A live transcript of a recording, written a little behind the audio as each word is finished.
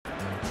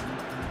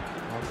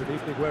Good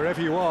evening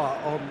wherever you are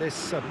on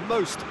this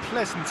most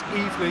pleasant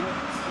evening.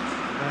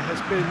 There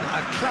has been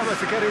a clamour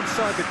to get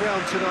inside the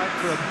ground tonight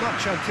for a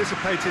much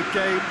anticipated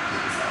game.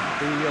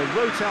 The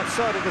roads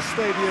outside of the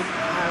stadium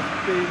have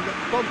been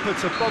bumper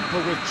to bumper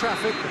with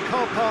traffic. The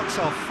car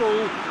parks are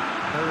full.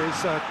 There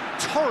is a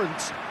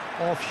torrent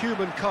of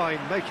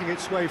humankind making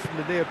its way from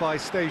the nearby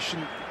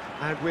station,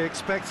 and we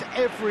expect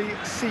every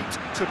seat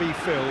to be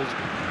filled.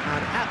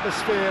 An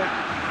atmosphere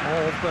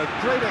of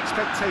great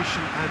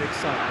expectation and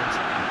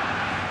excitement.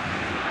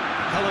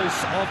 Colours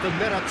of the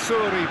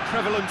Nerazzurri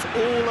prevalent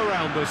all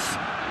around us.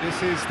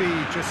 This is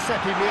the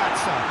Giuseppe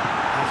Meazza,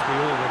 as we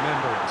all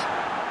remember it.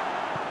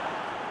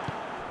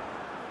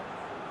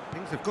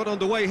 Things have got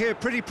underway here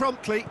pretty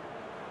promptly.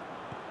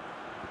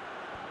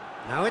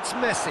 Now it's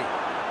Messi.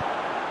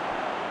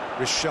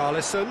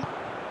 Richarlison.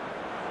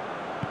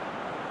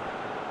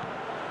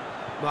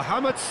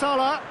 Mohamed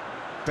Salah.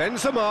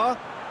 Benzema.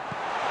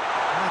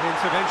 That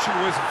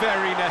intervention was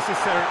very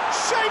necessary.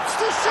 Shapes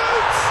to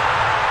shoot!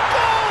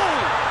 Goal!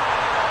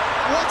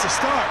 What a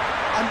start,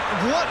 and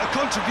what a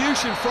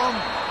contribution from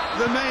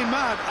the main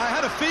man. I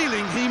had a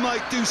feeling he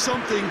might do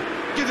something,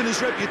 given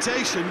his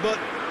reputation, but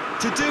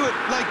to do it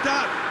like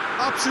that,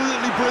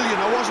 absolutely brilliant.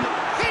 I wasn't...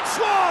 Hits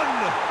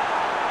one!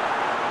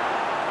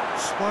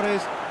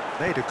 Suarez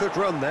made a good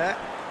run there.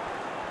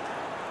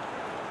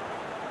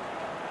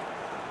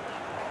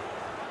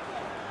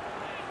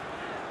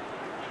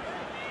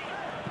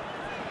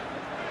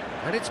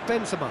 And it's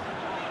Benzema.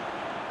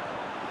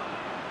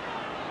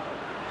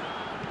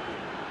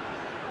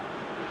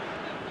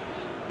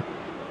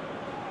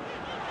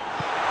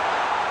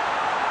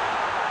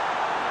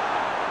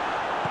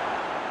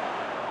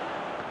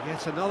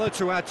 Yet another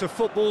to add to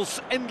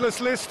football's endless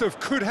list of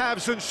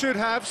could-haves and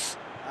should-haves.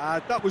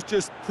 That was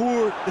just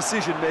poor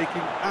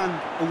decision-making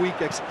and a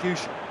weak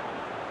execution.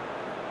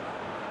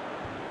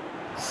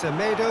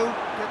 Semedo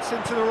gets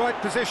into the right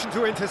position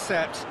to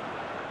intercept.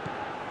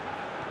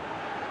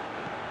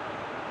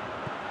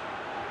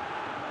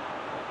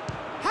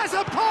 Has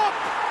a pop!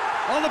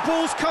 Oh, the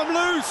ball's come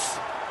loose!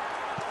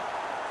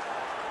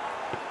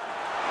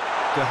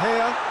 De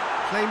Gea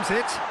claims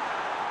it.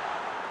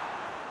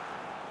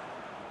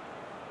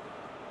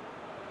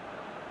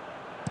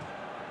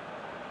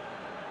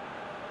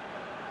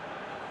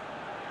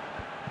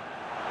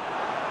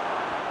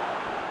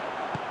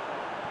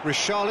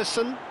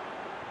 Richarlison.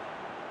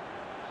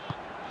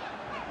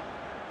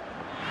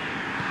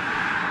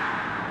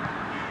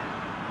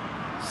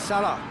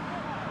 Salah.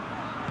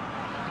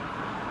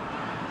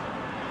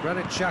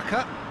 Granit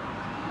Xhaka.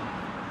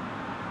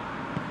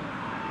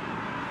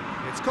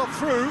 It's got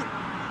through.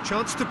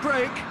 Chance to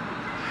break.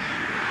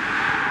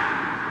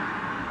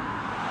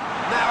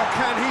 Now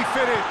can he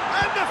finish?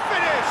 And the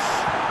finish!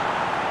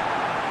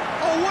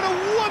 Oh, what a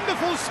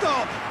wonderful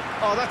stop!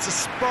 Oh, that's a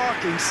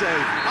sparkling save.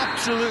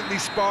 Absolutely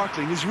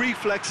sparkling. His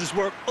reflexes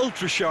were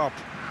ultra-sharp.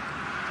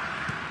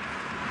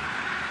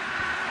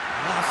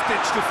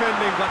 Last-ditch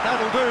defending, but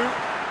that'll do.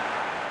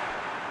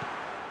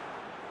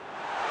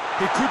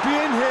 He could be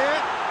in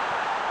here.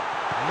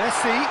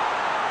 Messi.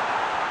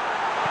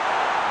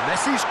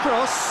 Messi's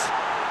cross.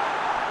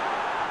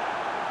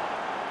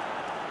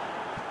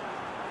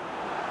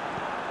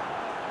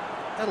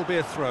 That'll be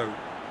a throw.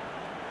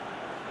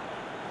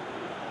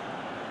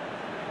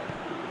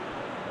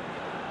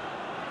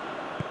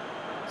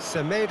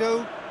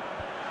 Semedo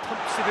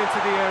pumps it into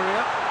the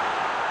area.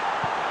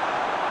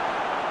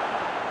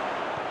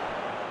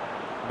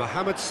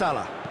 Mohamed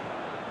Salah.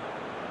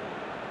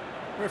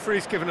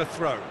 Referee's given a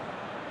throw.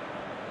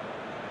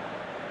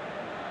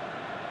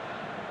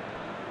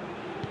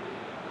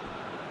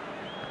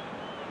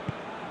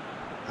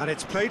 And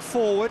it's played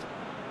forward.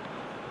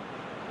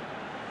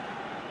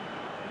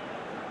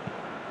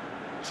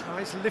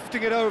 Tries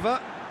lifting it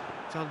over.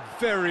 Done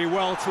very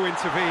well to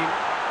intervene.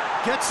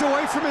 Gets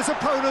away from his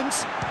opponent.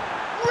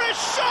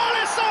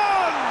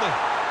 Richarlison!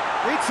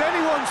 It's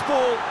anyone's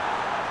ball.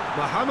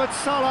 Mohamed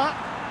Salah.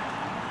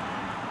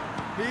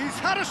 He's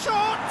had a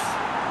shot.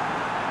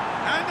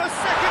 And a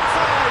second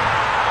time.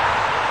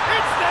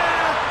 It's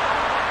there.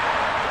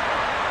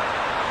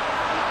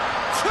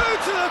 Two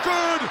to the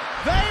good.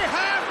 They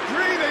have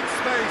breathing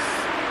space.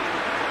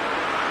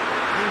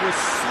 He was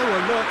so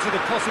alert to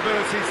the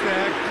possibilities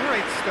there.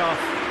 Great stuff.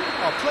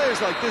 Oh,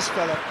 players like this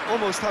fella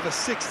almost have a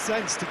sixth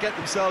sense to get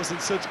themselves in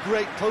such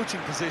great poaching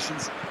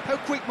positions. How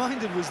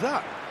quick-minded was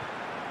that?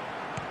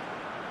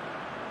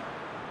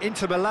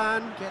 Inter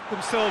Milan get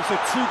themselves a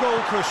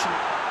two-goal cushion.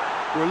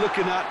 We're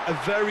looking at a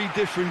very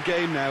different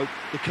game now.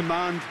 The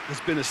command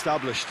has been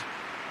established.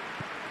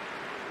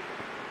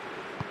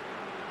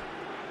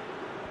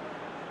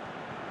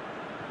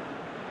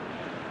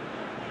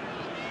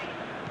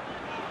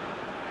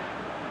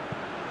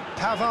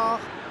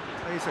 Pavard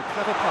plays a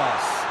clever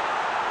pass.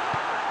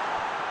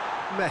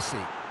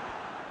 Messi.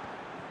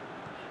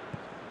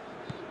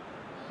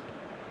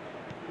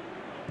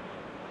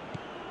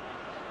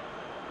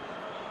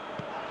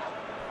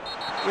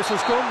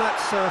 Whistle's gone,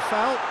 that's a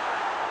foul.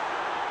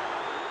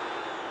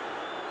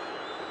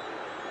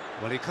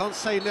 Well, he can't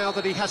say now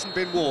that he hasn't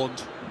been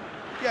warned.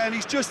 Yeah, and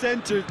he's just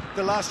entered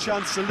the last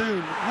chance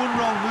saloon. One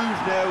wrong move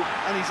now,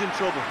 and he's in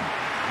trouble.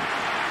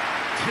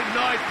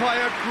 Denied by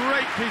a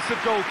great piece of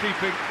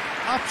goalkeeping.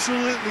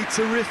 Absolutely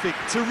terrific,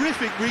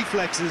 terrific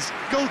reflexes.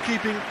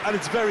 Goalkeeping at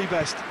its very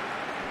best.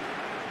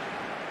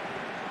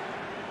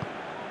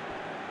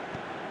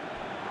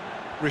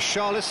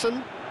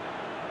 Richarlison.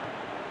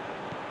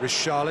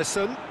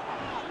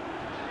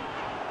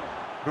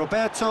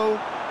 Roberto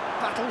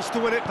battles to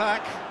win it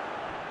back.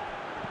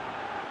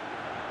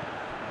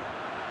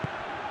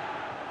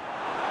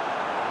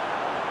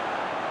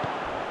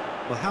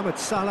 Mohamed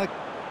Salah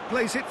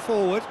plays it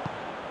forward.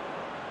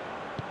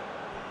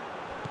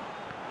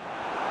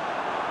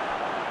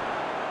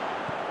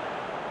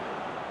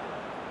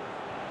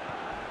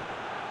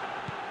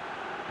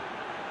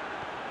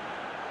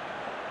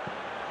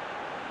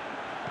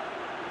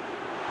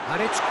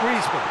 And it's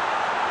Griezmann.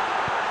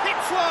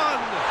 Hits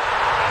one!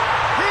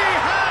 He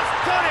has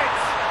done it!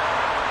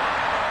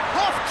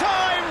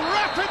 Half-time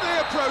rapidly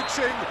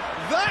approaching.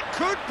 That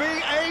could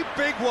be a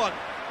big one.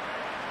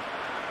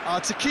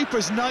 It's a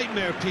keeper's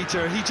nightmare,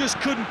 Peter. He just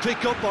couldn't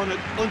pick up on it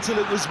until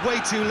it was way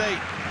too late,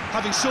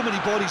 having so many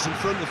bodies in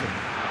front of him.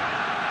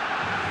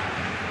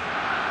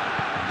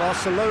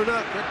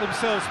 Barcelona get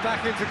themselves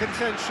back into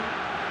contention.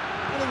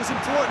 Well, it was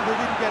important they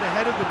didn't get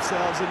ahead of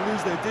themselves and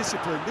lose their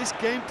discipline. This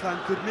game plan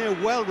could near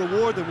well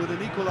reward them with an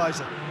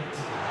equaliser.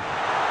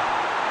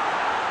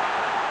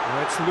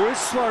 Now it's Luis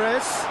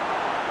Suarez.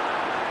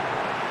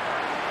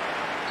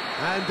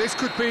 And this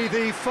could be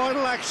the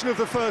final action of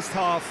the first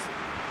half.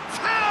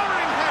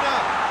 Towering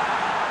header!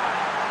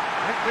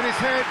 Went with his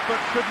head,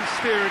 but couldn't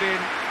steer it in.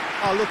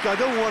 Oh, look, I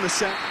don't want to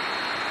say...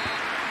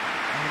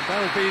 And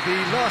that'll be the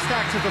last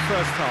act of the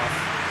first half.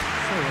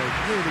 So a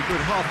really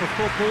good half of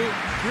football.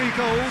 3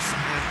 goals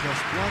and just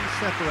one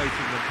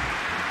separating them.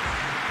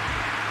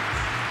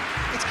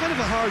 It's kind of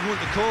a hard one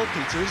to call,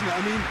 Peter, isn't it?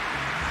 I mean,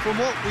 from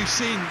what we've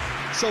seen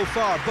so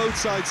far, both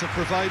sides have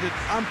provided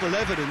ample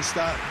evidence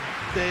that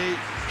they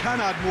can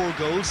add more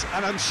goals,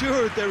 and I'm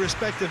sure their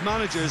respective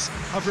managers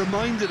have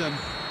reminded them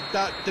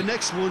that the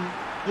next one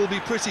will be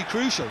pretty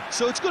crucial.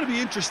 So it's going to be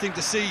interesting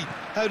to see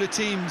how the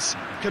teams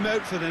come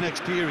out for the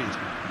next period.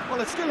 Well,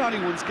 it's still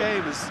anyone's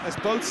game, as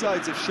both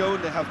sides have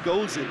shown they have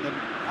goals in them.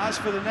 As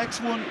for the next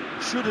one,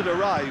 should it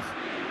arrive,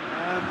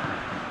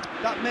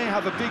 that may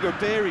have a bigger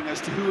bearing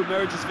as to who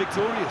emerges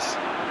victorious.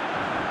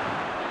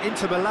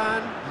 Inter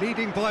Milan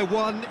leading by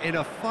 1 in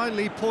a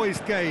finely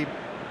poised game.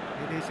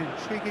 It is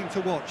intriguing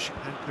to watch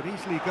and could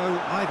easily go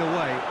either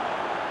way.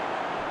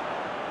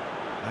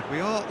 And we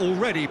are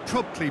already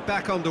promptly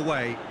back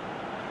underway.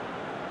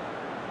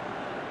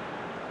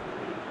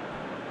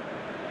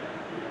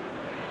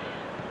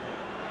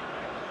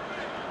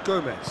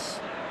 Gomez.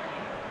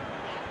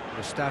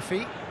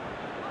 Mustafi.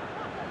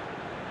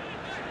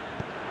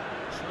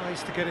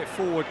 Tries to get it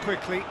forward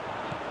quickly.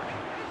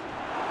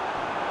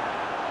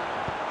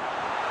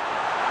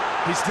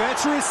 He's there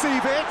to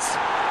receive it.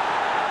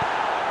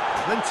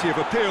 Plenty of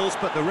appeals,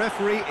 but the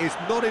referee is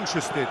not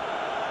interested.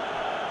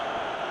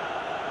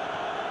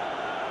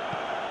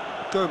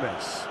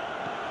 Gomez.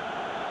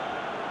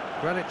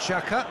 Granit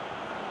Xhaka.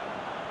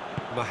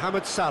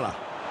 Mohamed Salah.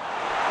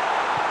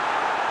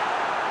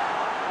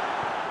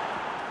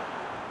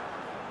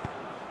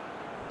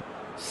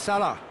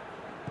 Salah.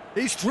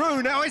 He's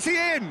through, now is he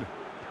in?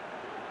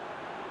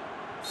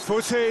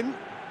 Foot in. Is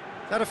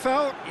that a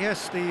foul?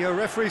 Yes, the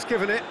referee's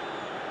given it.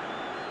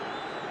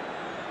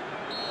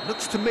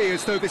 Looks to me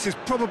as though this is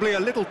probably a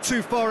little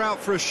too far out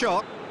for a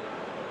shot.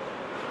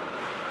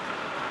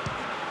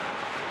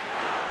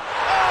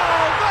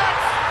 Oh,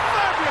 that's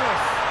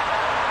fabulous!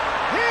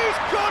 He's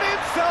got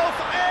himself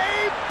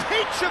a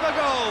peach of a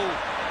goal!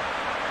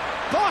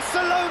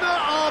 Barcelona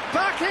are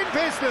back in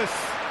business!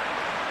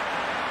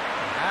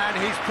 And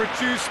he's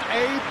produced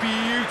a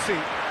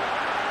beauty.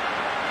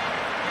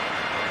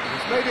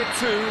 He's made it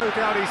 2, no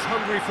doubt he's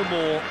hungry for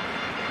more.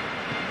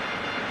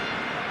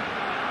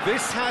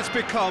 This has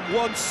become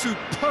one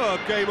superb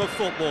game of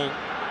football.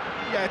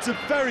 Yeah, it's a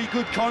very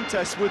good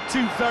contest with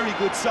 2 very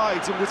good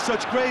sides, and with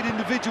such great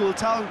individual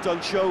talent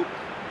on show,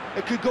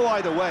 it could go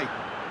either way.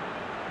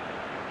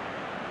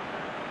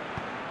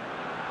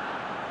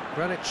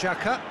 Granit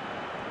Xhaka.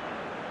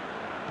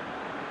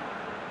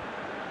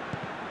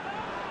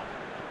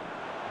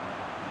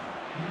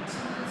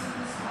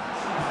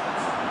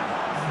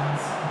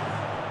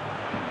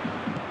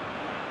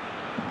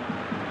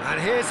 And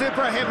here's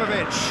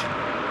Ibrahimovic.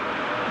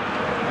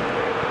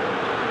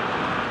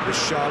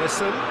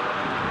 Richarlison.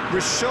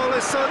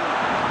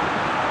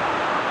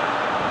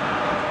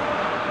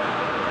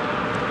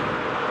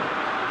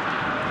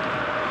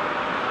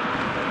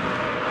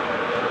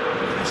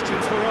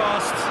 Questions were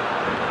asked.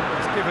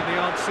 He's given the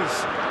answers.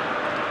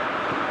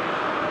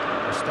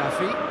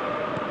 Mustafi.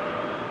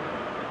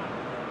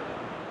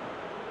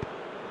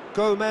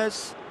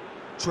 Gomez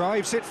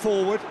drives it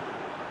forward.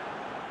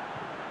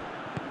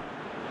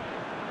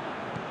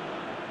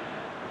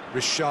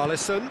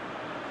 Richarlison.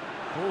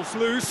 Ball's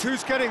loose,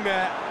 who's getting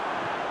there?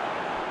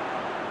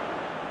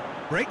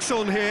 Breaks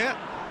on here.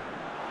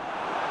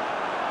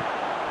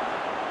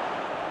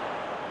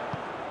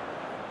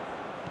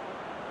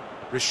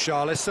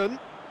 Richarlison.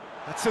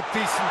 That's a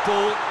decent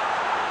ball.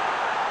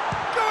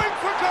 Going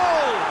for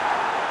goal!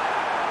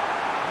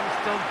 He's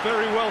done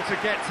very well to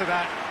get to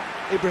that.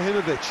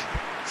 Ibrahimovic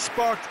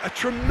sparked a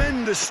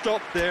tremendous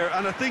stop there,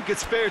 and I think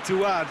it's fair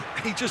to add,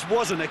 he just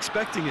wasn't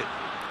expecting it.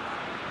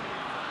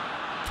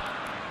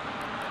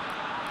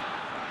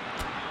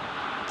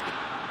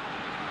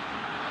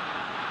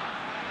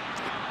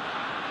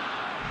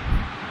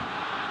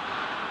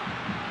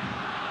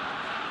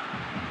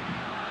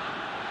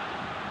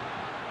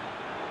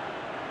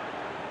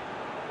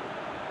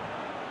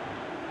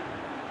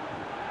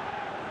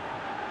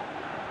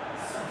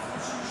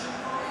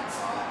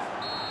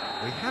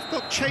 We have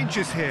got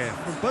changes here,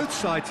 from both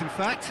sides in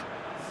fact.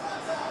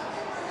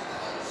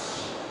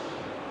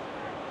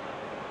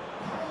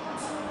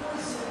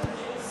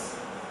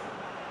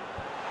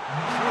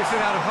 Clears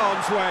it out of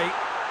harm's way.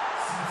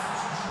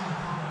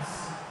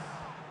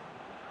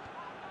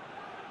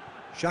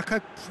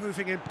 Xhaka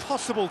proving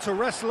impossible to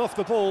wrestle off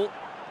the ball.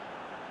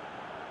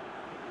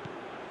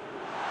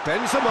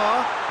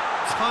 Benzema,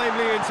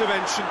 timely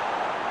intervention.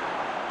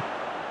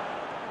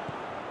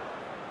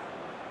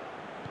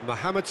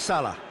 Mohamed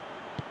Salah.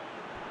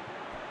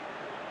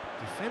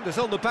 Defenders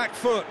on the back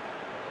foot.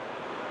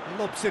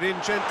 Lobs it in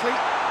gently.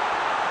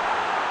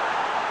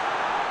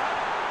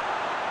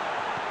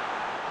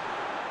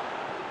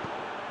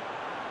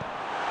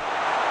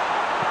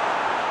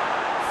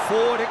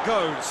 Forward it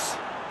goes.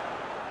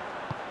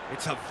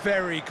 It's a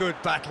very good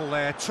battle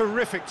there,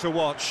 terrific to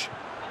watch.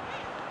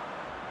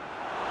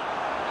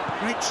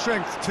 Great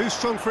strength, too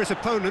strong for his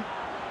opponent.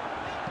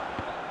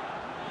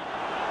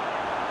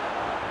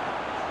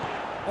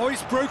 Oh,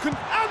 he's broken,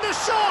 and the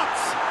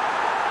shot!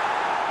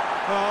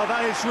 Oh,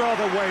 that is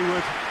rather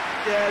wayward.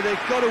 Yeah, they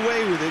got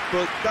away with it,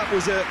 but that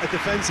was a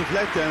defensive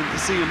letdown to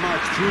see him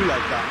march through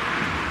like that.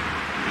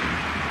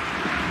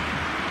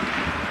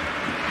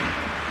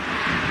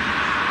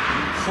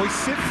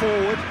 Hoists it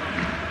forward.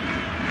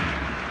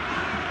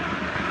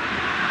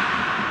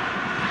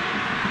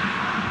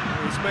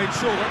 He's made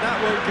sure that that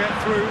won't get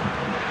through.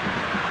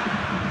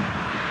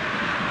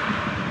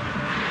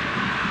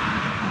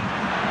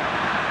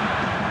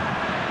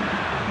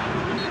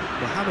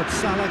 Mohamed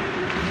Salah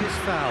is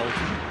fouled.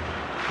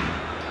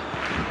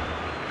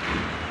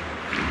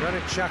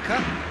 Granit Xhaka.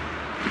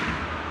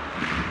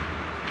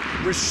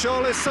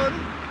 Richarlison.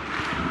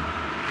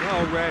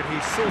 Well read, he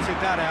sorted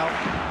that out.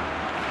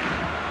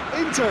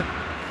 Inter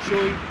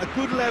showing a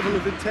good level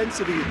of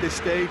intensity at this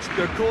stage.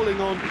 They're calling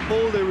on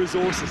all their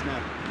resources now.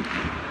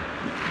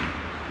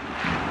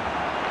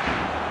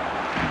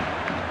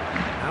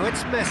 Now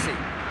it's Messi.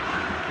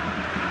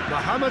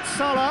 Mohamed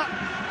Salah.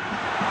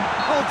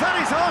 Oh,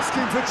 that is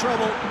asking for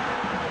trouble.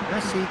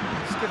 Messi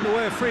has given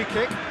away a free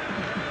kick.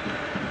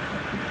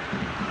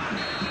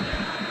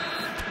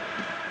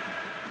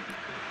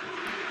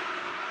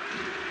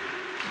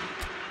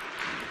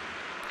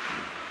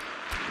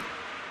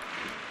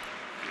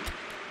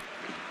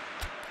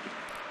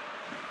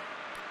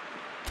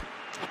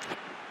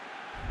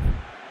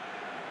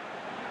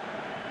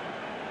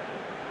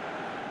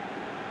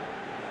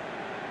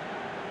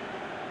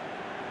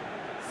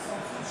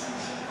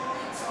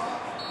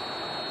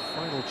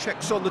 Final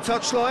checks on the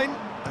touchline.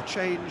 A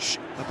change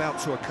about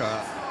to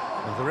occur.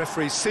 Well, the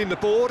referee's seen the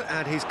board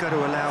and he's going to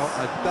allow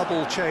a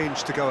double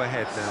change to go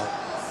ahead now.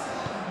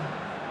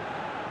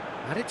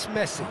 And it's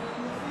Messi.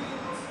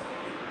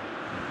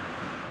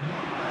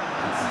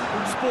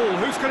 Who's ball?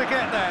 Who's going to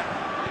get there?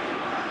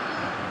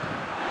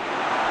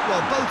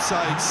 Well, both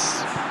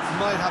sides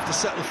might have to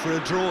settle for a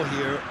draw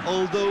here,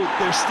 although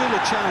there's still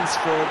a chance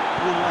for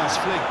one last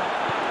fling.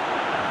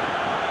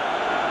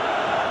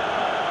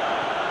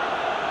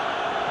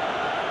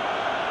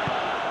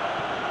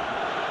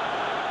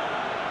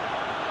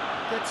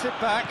 Gets it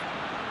back.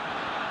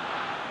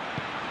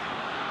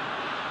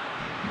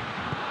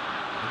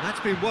 And that's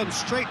been won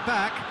straight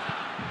back.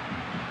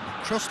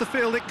 Across the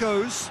field it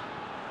goes.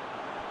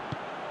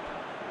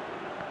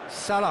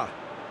 Salah.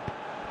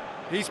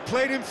 He's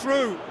played him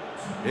through.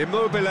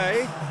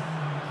 Immobile.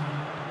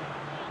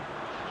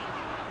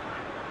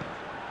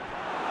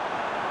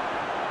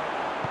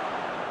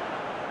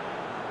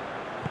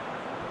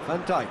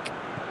 Van Dijk.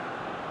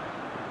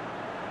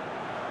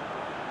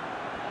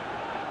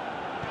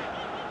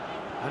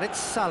 And it's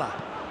Salah.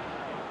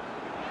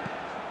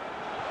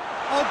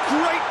 Oh,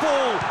 great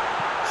ball!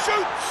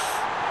 Shoots!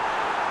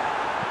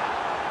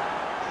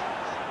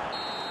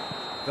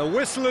 The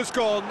whistle has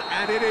gone,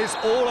 and it is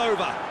all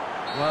over.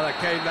 Well, a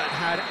game that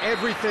had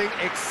everything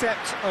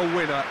except a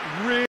winner. Really